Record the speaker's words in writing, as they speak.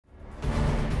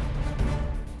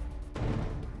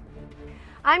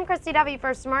I'm Christy Duffy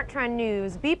for Smart Trend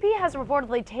News. BP has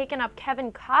reportedly taken up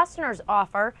Kevin Costner's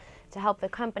offer to help the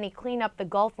company clean up the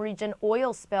Gulf region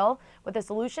oil spill with a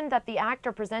solution that the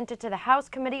actor presented to the House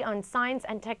Committee on Science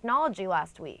and Technology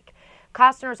last week.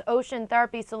 Costner's Ocean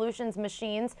Therapy Solutions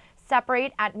machines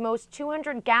separate at most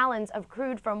 200 gallons of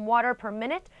crude from water per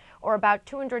minute, or about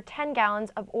 210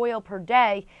 gallons of oil per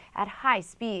day at high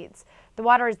speeds. The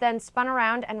water is then spun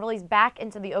around and released back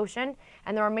into the ocean,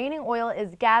 and the remaining oil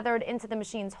is gathered into the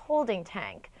machine's holding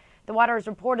tank. The water is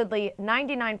reportedly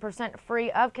 99% free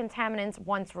of contaminants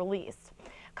once released.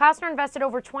 Costner invested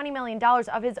over $20 million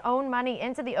of his own money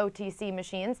into the OTC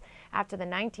machines after the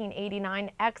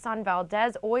 1989 Exxon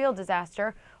Valdez oil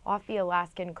disaster off the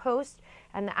Alaskan coast,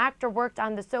 and the actor worked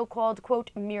on the so-called,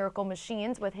 quote, miracle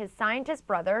machines with his scientist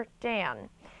brother, Dan.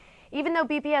 Even though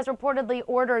BP has reportedly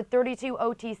ordered 32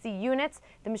 OTC units,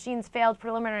 the machines failed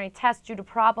preliminary tests due to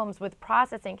problems with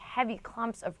processing heavy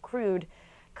clumps of crude.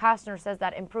 Costner says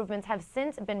that improvements have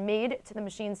since been made to the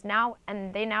machines now,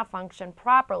 and they now function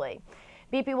properly.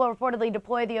 BP will reportedly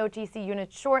deploy the OTC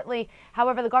units shortly.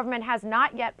 However, the government has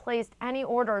not yet placed any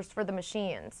orders for the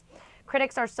machines.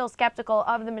 Critics are still skeptical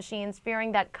of the machines,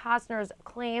 fearing that Costner's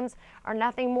claims are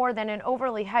nothing more than an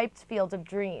overly hyped field of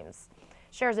dreams.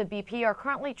 Shares of BP are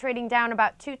currently trading down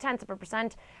about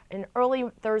 0.2% in early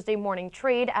Thursday morning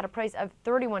trade at a price of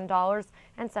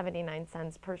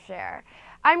 $31.79 per share.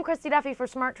 I'm Christy Duffy for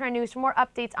Smart Trend News. For more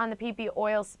updates on the BP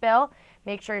oil spill,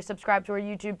 make sure you subscribe to our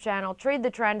YouTube channel, Trade the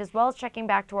Trend, as well as checking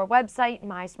back to our website,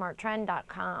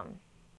 mysmarttrend.com.